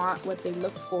guests want, what they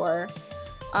look for,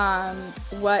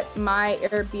 what my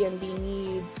Airbnb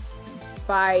needs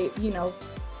by,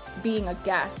 being a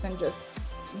guest and just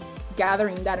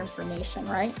gathering that information,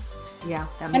 right? Yeah.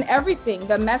 And everything,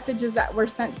 the messages that were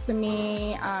sent to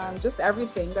me, just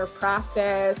everything, their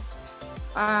process.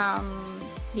 So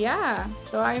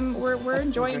we're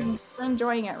enjoying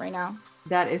it right now.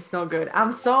 That is so good.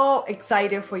 I'm so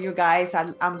excited for you guys.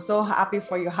 I'm so happy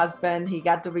for your husband. He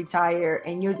got to retire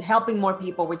and you're helping more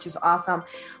people, which is awesome.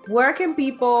 Where can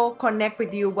people connect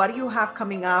with you? What do you have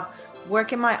coming up? Where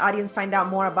can my audience find out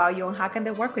more about you, and how can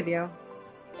they work with you?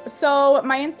 So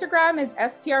my Instagram is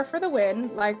STR for the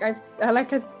win. Like I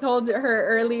told her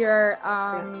earlier,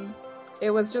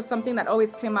 it was just something that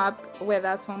always came up with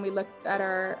us when we looked at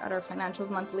our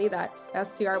financials monthly, that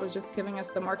STR was just giving us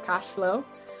the more cash flow,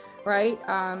 right?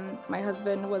 My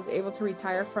husband was able to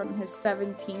retire from his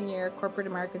 17-year corporate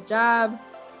America job.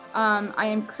 I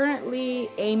am currently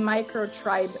a micro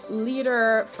tribe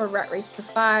leader for Rat Race to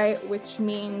Fi, which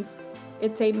means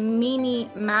it's a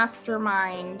mini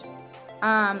mastermind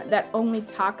that only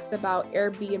talks about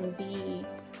Airbnb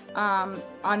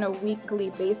on a weekly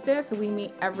basis. We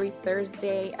meet every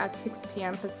Thursday at 6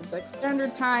 p.m. Pacific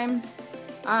Standard Time.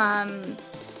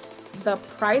 The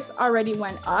price already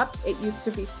went up. It used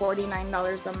to be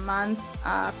 $49 a month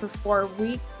for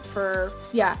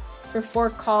 4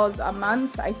 calls a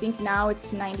month. I think now it's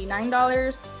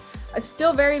 $99. It's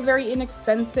still very, very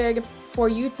inexpensive for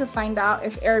you to find out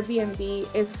if Airbnb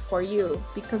is for you.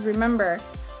 Because remember,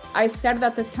 I said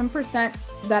that the 10%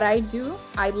 that I do,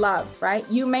 I love, right?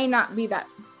 You may not be that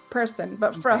person,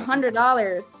 but for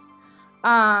 $100,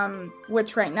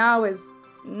 which right now is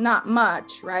not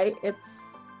much, right? It's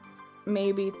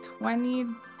maybe 20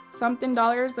 something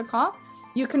dollars a call.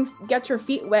 You can get your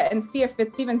feet wet and see if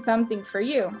it's even something for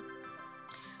you.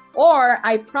 Or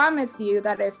I promise you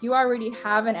that if you already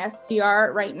have an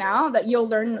STR right now, that you'll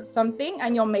learn something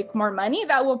and you'll make more money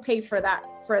that will pay for that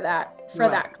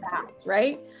class,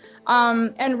 right?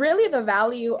 And really the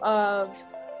value of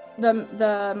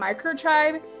the micro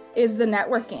tribe is the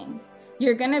networking.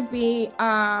 You're gonna be,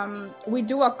 we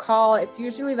do a call, it's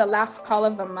usually the last call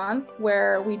of the month,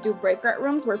 where we do breakout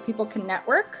rooms where people can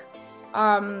network.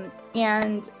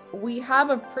 And we have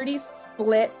a pretty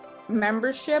split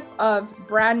membership of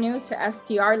brand new to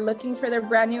STR looking for their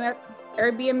brand new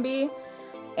Airbnb,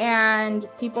 and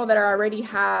people that are already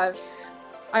have,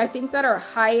 I think that our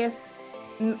highest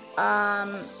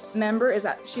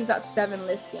member she's at 7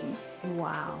 listings.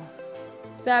 Wow.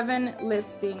 7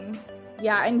 listings.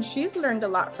 Yeah, and she's learned a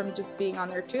lot from just being on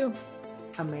there too.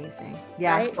 Amazing.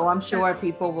 Yeah, right? So I'm sure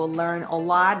people will learn a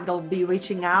lot. They'll be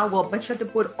reaching out. We'll make sure to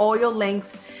put all your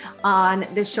links on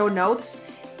the show notes.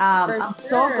 I'm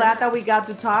so glad that we got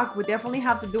to talk. We definitely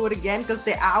have to do it again because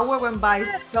the hour went by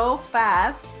so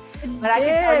fast. But I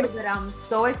can tell you that I'm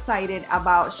so excited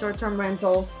about short-term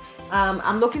rentals.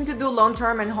 I'm looking to do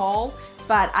long-term and whole,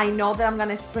 but I know that I'm going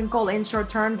to sprinkle in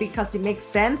short-term because it makes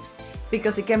sense,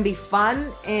 because it can be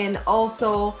fun and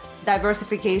also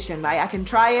diversification, right? I can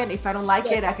try it. If I don't like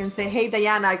it, I can say, hey,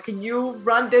 Diana, can you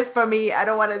run this for me? I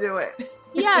don't want to do it.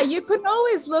 Yeah, you could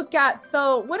always look at,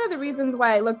 so one of the reasons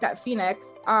why I looked at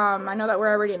Phoenix, I know that we're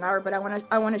already an hour, but I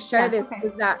want to share this,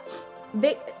 is that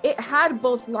it had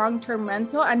both long-term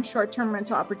rental and short-term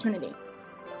rental opportunity.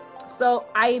 So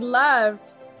I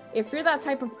loved, if you're that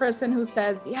type of person who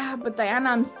says, yeah, but Diana,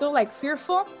 I'm still like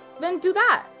fearful, then do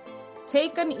that.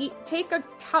 Take a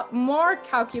more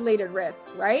calculated risk,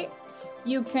 right?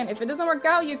 You can, if it doesn't work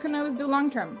out, you can always do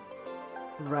long-term.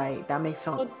 Right. That makes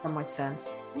so much sense.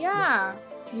 Yeah.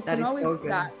 You That can is always so do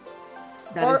good.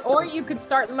 that. Or you could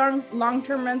start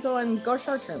long-term rental and go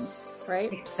short-term,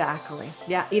 right? Exactly.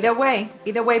 Yeah. Either way,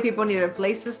 people need a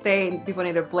place to stay. People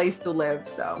need a place to live.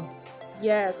 So.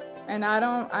 Yes. And I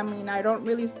don't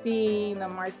really see the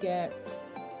market.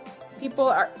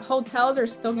 Hotels are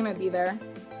still going to be there.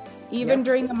 Even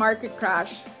during the market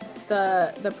crash,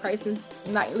 the prices,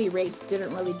 nightly rates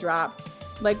didn't really drop.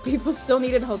 Like, people still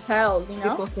needed hotels, you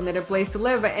know? People still need a place to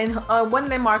live. And when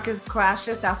the market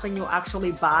crashes, that's when you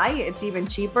actually buy. It's even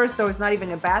cheaper. So it's not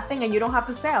even a bad thing. And you don't have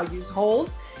to sell. You just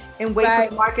hold and wait for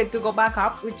the market to go back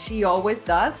up, which he always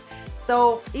does.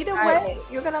 So either way,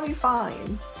 you're going to be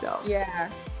fine. So yeah.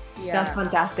 That's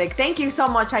fantastic. Thank you so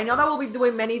much. I know that we'll be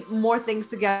doing many more things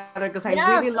together because I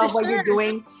really love what you're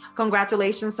doing.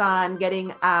 Congratulations on getting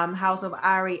House of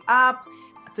Ari up.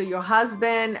 To your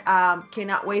husband,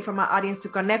 cannot wait for my audience to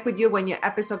connect with you when your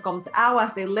episode comes out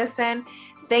as they listen.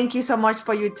 Thank you so much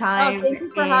for your time. Thank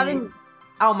you for having me.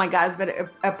 Oh my God, it's been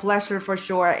a pleasure for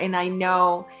sure. And I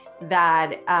know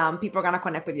that people are going to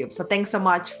connect with you. So thanks so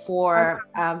much for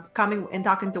coming and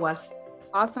talking to us.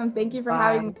 Awesome. Thank you for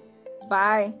having me.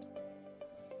 Bye.